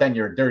top 10,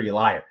 you're a dirty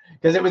liar.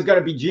 Because it was going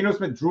to be Geno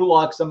Smith, Drew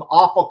Lock, some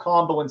awful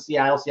combo in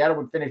Seattle. Seattle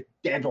would finish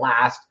dead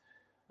last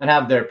and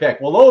have their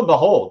pick. Well, lo and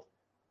behold,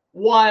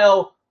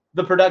 while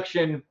the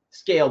production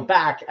scaled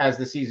back as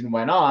the season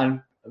went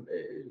on,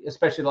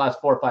 especially the last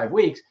 4 or 5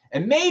 weeks,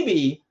 and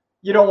maybe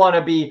you don't want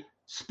to be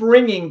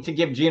springing to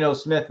give Geno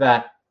Smith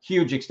that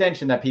huge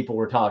extension that people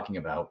were talking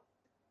about.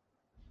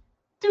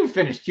 Dude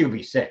finished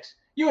QB6.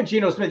 You and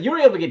Geno Smith, you were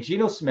able to get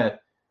Geno Smith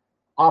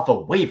off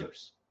of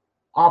waivers.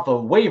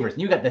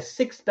 And you got the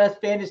 6th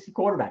best fantasy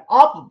quarterback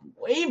off of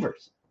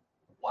waivers.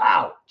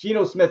 Wow.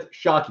 Geno Smith,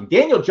 shocking.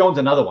 Daniel Jones,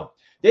 another one.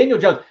 Daniel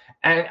Jones,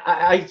 and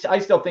I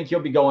still think he'll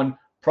be going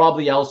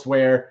probably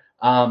elsewhere.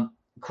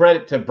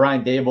 Credit to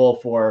Brian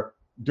Daboll for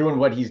doing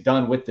what he's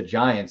done with the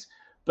Giants.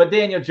 But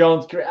Daniel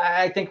Jones,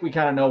 I think we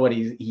kind of know what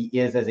he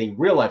is as a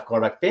real-life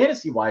quarterback.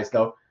 Fantasy-wise,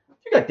 though,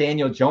 you got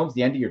Daniel Jones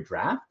the end of your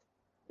draft.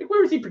 Like,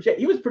 where was he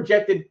projected? He was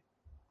projected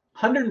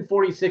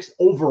 146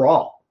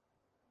 overall.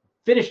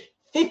 Finished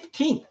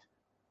 15th.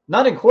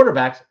 Not in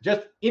quarterbacks,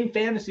 just in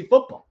fantasy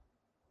football.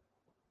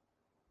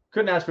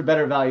 Couldn't ask for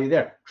better value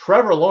there.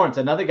 Trevor Lawrence,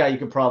 another guy you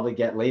could probably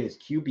get late, is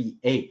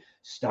QB8.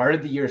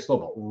 Started the year slow,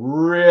 but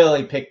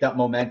really picked up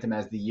momentum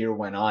as the year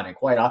went on. And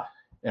quite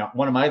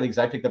one of my leagues,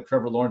 I picked up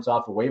Trevor Lawrence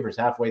off of waivers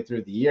halfway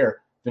through the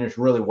year, finished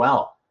really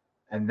well.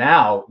 And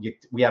now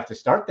we have to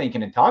start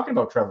thinking and talking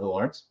about Trevor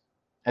Lawrence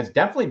as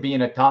definitely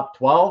being a top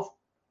 12,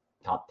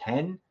 top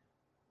 10,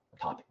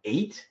 top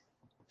 8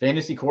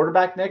 fantasy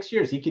quarterback next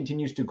year as he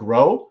continues to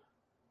grow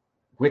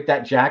with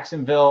that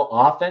Jacksonville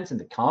offense and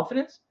the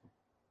confidence.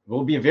 It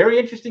will be a very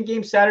interesting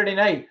game Saturday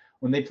night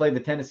when they play the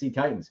Tennessee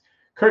Titans.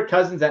 Kirk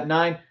Cousins at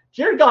 9,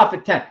 Jared Goff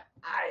at 10.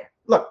 I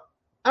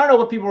don't know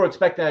what people were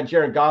expecting out of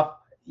Jared Goff.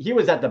 He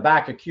was at the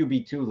back of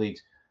QB2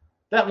 leagues.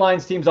 That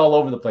Lions team's all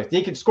over the place.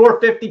 He could score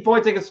 50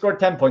 points. They could score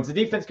 10 points. The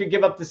defense could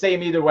give up the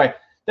same either way.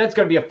 That's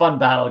going to be a fun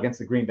battle against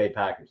the Green Bay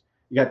Packers.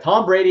 You got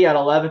Tom Brady at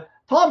 11.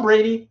 Tom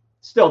Brady,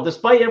 still,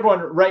 despite everyone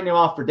writing him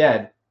off for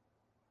dead,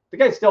 the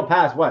guy still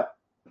passed,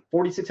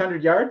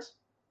 4,600 yards?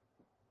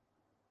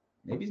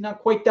 Maybe he's not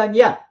quite done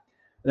yet.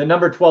 The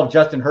number 12,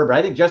 Justin Herbert.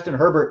 I think Justin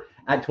Herbert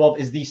at 12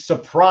 is the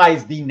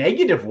surprise, the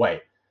negative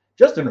way.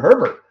 Justin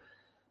Herbert,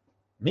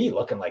 me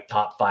looking like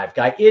top 5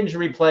 guy.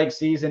 Injury-plagued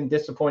season,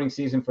 disappointing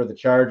season for the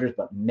Chargers.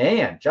 But,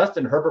 man,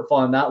 Justin Herbert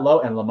falling that low.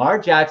 And Lamar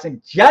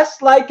Jackson,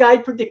 just like I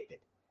predicted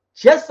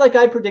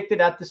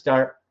at the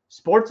start,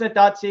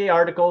 Sportsnet.ca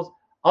articles,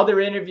 other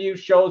interviews,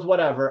 shows,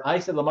 whatever. I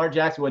said Lamar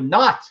Jackson would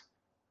not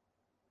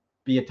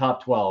be a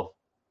top 12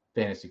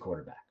 fantasy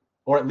quarterback,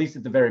 or at least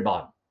at the very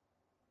bottom.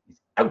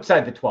 He's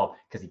outside the 12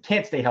 because he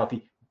can't stay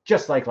healthy,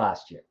 just like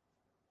last year.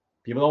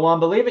 People don't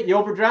want to believe it. You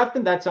overdraft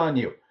him, that's on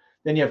you.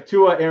 Then you have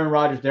Tua, Aaron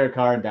Rodgers, Derek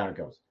Carr, and down it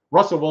goes.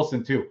 Russell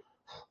Wilson, too.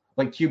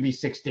 Like QB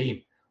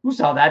 16. Who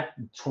saw that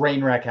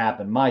train wreck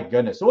happen? My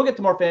goodness. So we'll get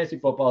to more fantasy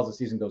football as the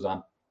season goes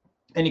on.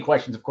 Any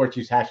questions, of course,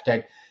 use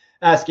hashtag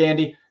Ask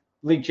Andy,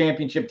 League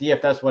Championship,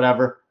 DFS,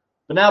 whatever.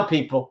 But now,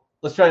 people,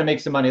 let's try to make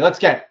some money. Let's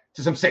get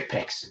to some sick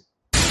picks.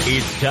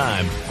 It's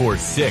time for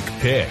Sick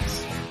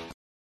Picks.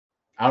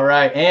 All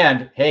right.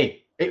 And,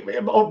 hey,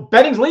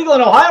 betting's legal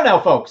in Ohio now,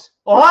 folks.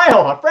 Ohio,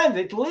 our friends,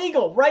 it's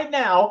legal right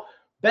now.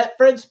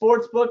 Betfred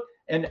Sportsbook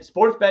and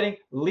sports betting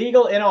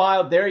legal in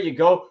Ohio. There you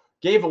go.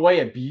 Gave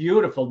away a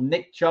beautiful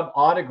Nick Chubb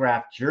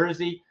autographed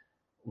jersey.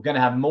 We're going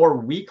to have more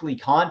weekly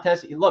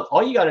contests. Look,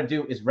 all you got to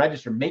do is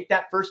register. Make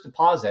that first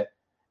deposit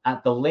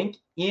at the link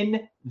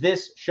in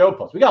this show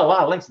post. We got a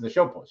lot of links in the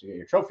show post. You got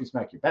your Trophy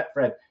Smack, your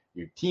Betfred,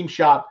 your Team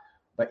Shop.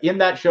 But in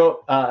that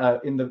show,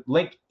 in the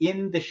link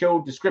in the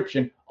show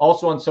description,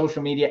 also on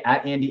social media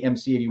at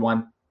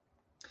AndyMC81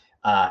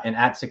 and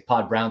at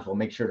SickPod Browns, we'll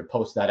make sure to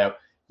post that out.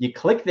 You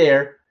click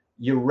there,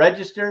 you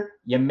register,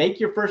 you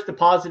make your first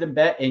deposit and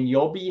bet, and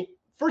you'll be,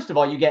 first of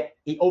all, you get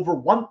a over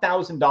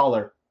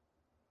 $1,000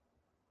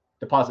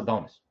 deposit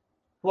bonus.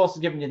 Who else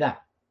is giving you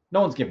that?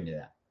 No one's giving you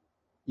that.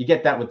 You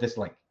get that with this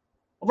link.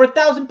 Over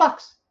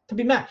 $1,000 to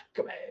be matched.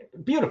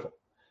 Beautiful.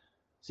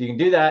 So you can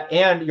do that,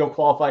 and you'll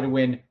qualify to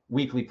win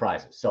weekly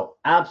prizes. So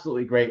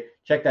absolutely great.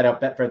 Check that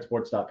out,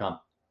 betfredsports.com.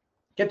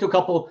 Get to a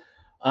couple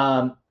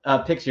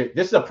picks here.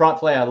 This is a prop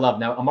play I love.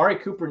 Now, Amari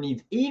Cooper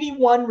needs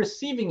 81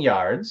 receiving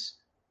yards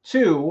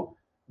to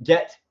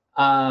get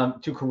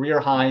to career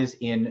highs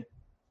in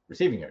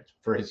receiving yards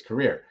for his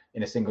career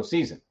in a single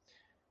season.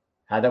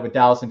 Had that with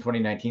Dallas in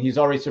 2019. He's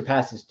already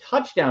surpassed his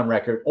touchdown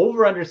record.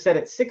 Over-under set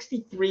at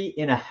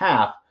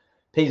 63.5.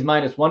 Pays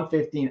minus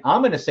 115.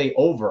 I'm going to say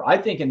over. I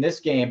think in this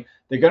game,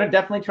 they're going to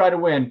definitely try to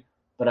win,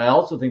 but I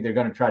also think they're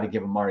going to try to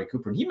give Amari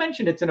Cooper. And he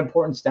mentioned it's an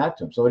important stat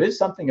to him, so it is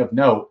something of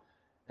note.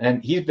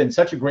 And he's been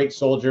such a great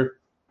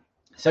soldier,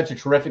 such a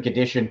terrific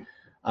addition.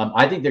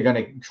 I think they're going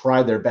to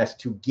try their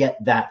best to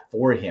get that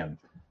for him.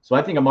 So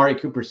I think Amari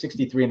Cooper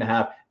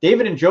 63.5.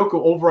 David Njoku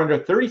over under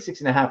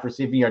 36.5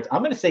 receiving yards.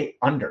 I'm going to say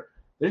under.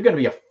 There's going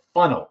to be a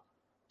funnel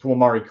to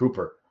Amari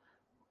Cooper.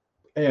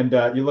 And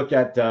you look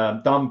at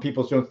Dom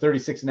Peoples-Jones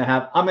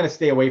 36.5. I'm going to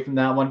stay away from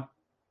that one.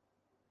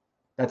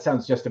 That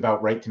sounds just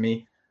about right to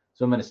me.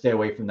 So I'm going to stay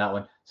away from that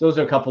one. So those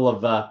are a couple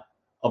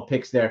of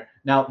picks there.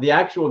 Now, the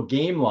actual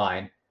game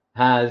line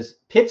has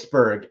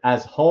Pittsburgh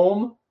as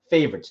home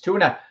favorites.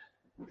 2.5.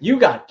 You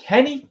got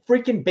Kenny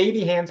freaking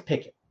Baby Hands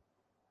Pickett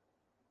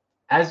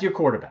as your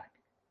quarterback.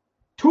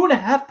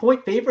 2.5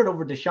 point favorite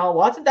over Deshaun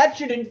Watson. That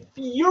should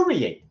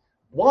infuriate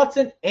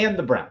Watson and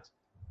the Browns.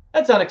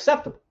 That's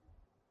unacceptable.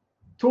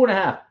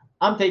 2.5.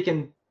 I'm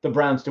taking the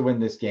Browns to win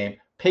this game.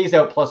 Pays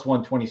out plus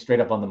 120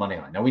 straight up on the money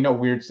line. Now, we know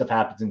weird stuff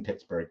happens in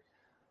Pittsburgh.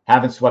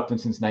 Haven't swept them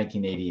since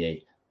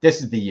 1988.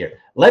 This is the year.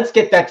 Let's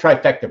get that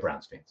trifecta,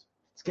 Browns fans.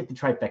 Let's get the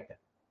trifecta.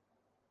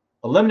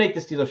 Eliminate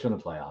the Steelers from the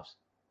playoffs.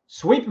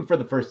 Sweep them for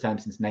the first time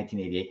since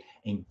 1988.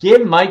 And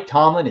give Mike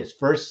Tomlin his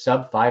first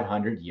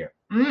sub-500 year.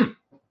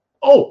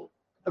 Oh,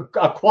 a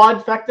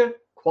quadfecta?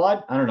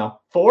 Quad? I don't know.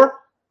 4?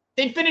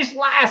 They'd finish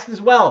last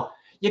as well.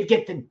 You'd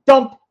get to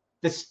dump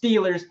the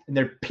Steelers and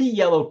their pea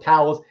yellow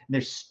towels and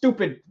their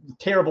stupid,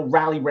 terrible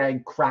rally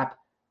rag crap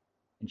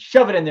and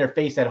shove it in their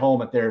face at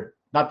home at their,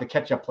 not the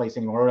ketchup place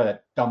anymore, whatever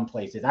that dumb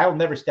place is. I will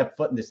never step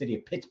foot in the city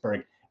of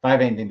Pittsburgh if I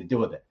have anything to do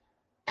with it.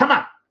 Come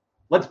on.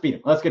 Let's beat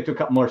them. Let's get to a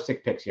couple more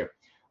sick picks here.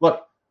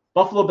 Look,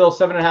 Buffalo Bills,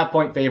 7.5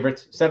 point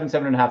favorites,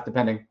 7.5,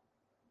 depending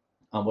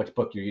on which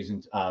book you're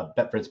using.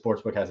 Betfred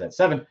Sportsbook has that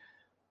 7.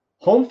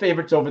 Home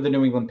favorites over the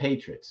New England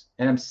Patriots.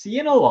 And I'm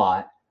seeing a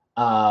lot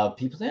of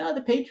people say,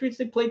 the Patriots,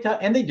 they play tough.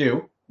 And they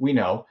do, we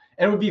know.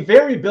 And it would be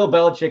very Bill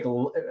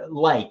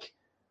Belichick-like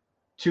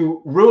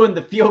to ruin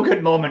the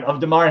feel-good moment of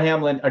Damar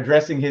Hamlin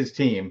addressing his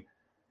team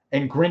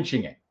and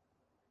grinching it.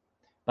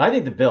 But I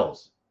think the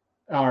Bills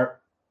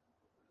are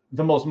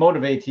the most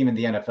motivated team in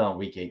the NFL in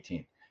Week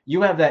 18.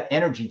 You have that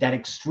energy, that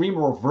extreme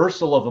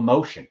reversal of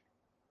emotion.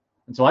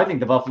 And so I think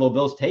the Buffalo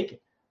Bills take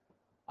it.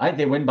 I think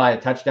they win by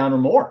a touchdown or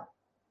more.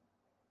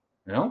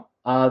 You know,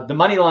 the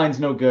money line's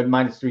no good,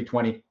 minus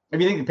 320. If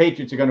you think the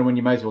Patriots are going to win,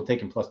 you might as well take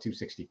them plus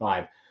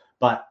 265.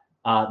 But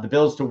the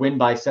Bills to win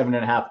by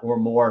 7.5 or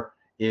more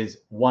is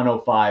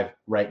 105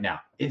 right now.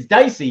 It's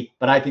dicey,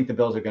 but I think the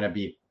Bills are going to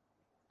be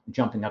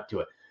jumping up to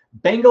it.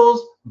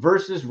 Bengals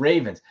versus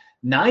Ravens.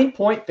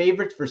 9-point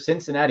favorites for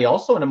Cincinnati.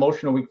 Also an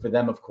emotional week for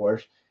them, of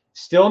course.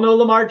 Still no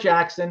Lamar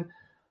Jackson.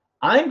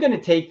 I'm going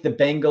to take the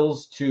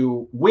Bengals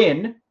to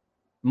win,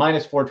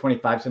 minus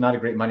 425, so not a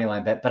great money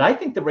line bet. But I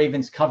think the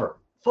Ravens cover.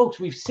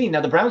 Folks, we've seen.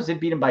 Now, the Browns did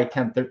beat them by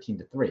 10,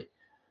 13-3.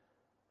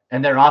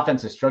 And their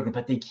offense is struggling,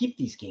 but they keep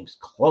these games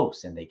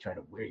close, and they try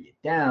to wear you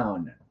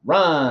down and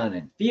run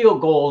and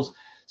field goals.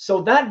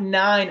 So that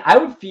 9, I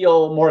would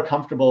feel more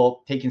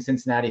comfortable taking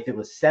Cincinnati if it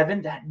was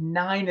 7. That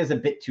 9 is a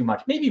bit too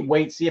much. Maybe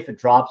wait, see if it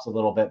drops a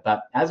little bit.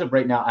 But as of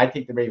right now, I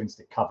take the Ravens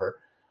to cover.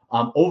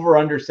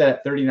 Over-under set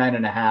at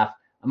 39.5. I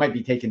might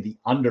be taking the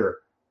under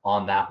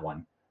on that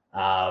one.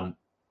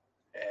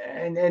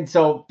 And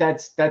so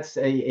that's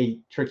a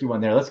tricky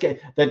one there. Let's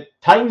get the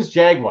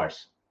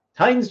Titans-Jaguars.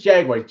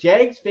 Titans-Jaguars.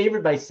 Jags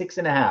favored by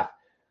 6.5.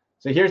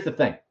 So here's the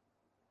thing.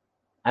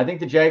 I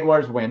think the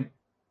Jaguars win.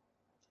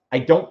 I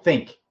don't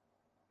think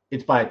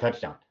it's by a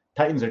touchdown.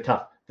 Titans are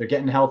tough. They're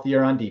getting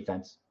healthier on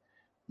defense.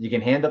 You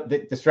can hand up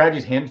the strategy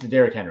is hand to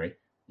Derrick Henry.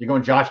 You're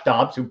going Josh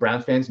Dobbs, who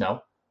Browns fans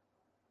know.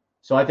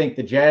 So I think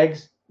the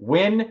Jags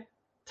win,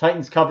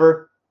 Titans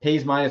cover,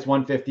 pays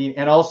 -115.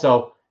 And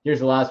also, here's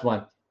the last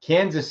one.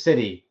 Kansas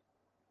City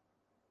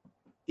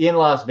in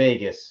Las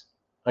Vegas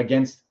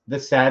against the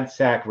sad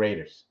sack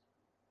Raiders.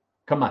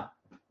 Come on.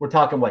 We're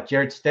talking what?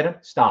 Jarrett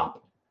Stidham?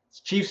 Stop.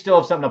 Chiefs still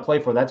have something to play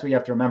for. That's what you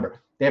have to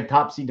remember. They have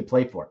top seed to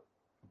play for.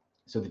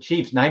 So the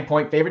Chiefs,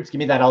 9-point favorites. Give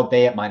me that all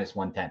day at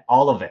 -110.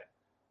 All of it.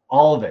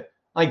 All of it.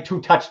 Like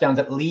 2 touchdowns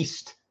at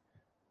least.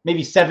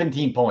 Maybe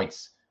 17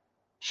 points.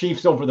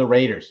 Chiefs over the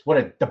Raiders. What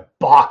a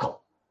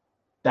debacle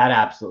that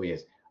absolutely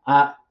is.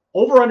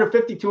 Over under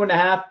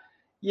 52.5.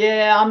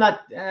 Yeah, I'm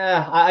not.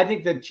 I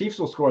think the Chiefs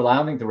will score. I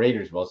don't think the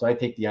Raiders will. So I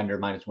take the under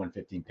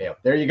 -115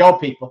 payoff. There you go,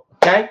 people.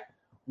 Okay.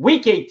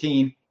 Week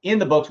 18 in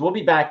the books. We'll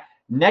be back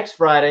next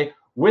Friday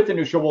with a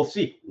new show. We'll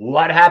see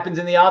what happens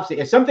in the offseason.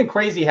 If something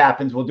crazy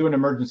happens, we'll do an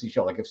emergency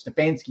show. Like if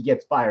Stefanski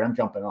gets fired, I'm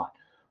jumping on.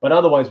 But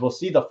otherwise, we'll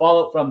see the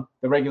fallout from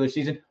the regular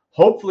season.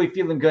 Hopefully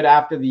feeling good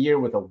after the year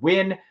with a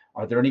win.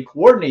 Are there any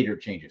coordinator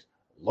changes?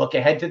 Look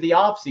ahead to the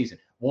offseason.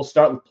 We'll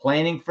start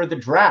planning for the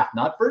draft.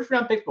 Not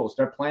first-round picks, but we'll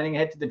start planning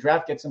ahead to the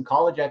draft, get some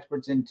college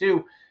experts in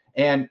too,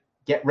 and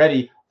get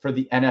ready for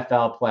the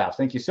NFL playoffs.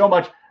 Thank you so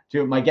much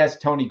to my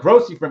guest, Tony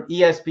Grossi from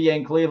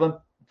ESPN Cleveland.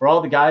 For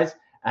all the guys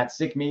at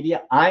Sick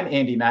Media, I'm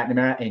Andy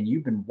McNamara, and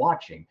you've been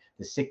watching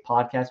the Sick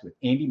Podcast with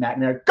Andy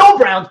McNamara. Go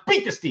Browns!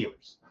 Beat the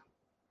Steelers!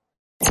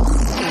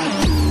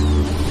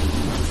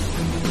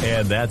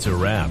 And that's a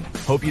wrap.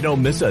 Hope you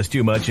don't miss us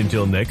too much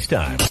until next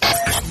time.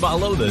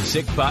 Follow the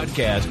Sick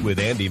Podcast with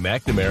Andy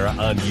McNamara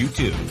on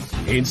YouTube,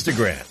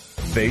 Instagram,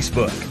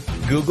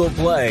 Facebook, Google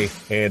Play,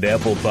 and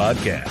Apple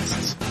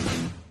Podcasts.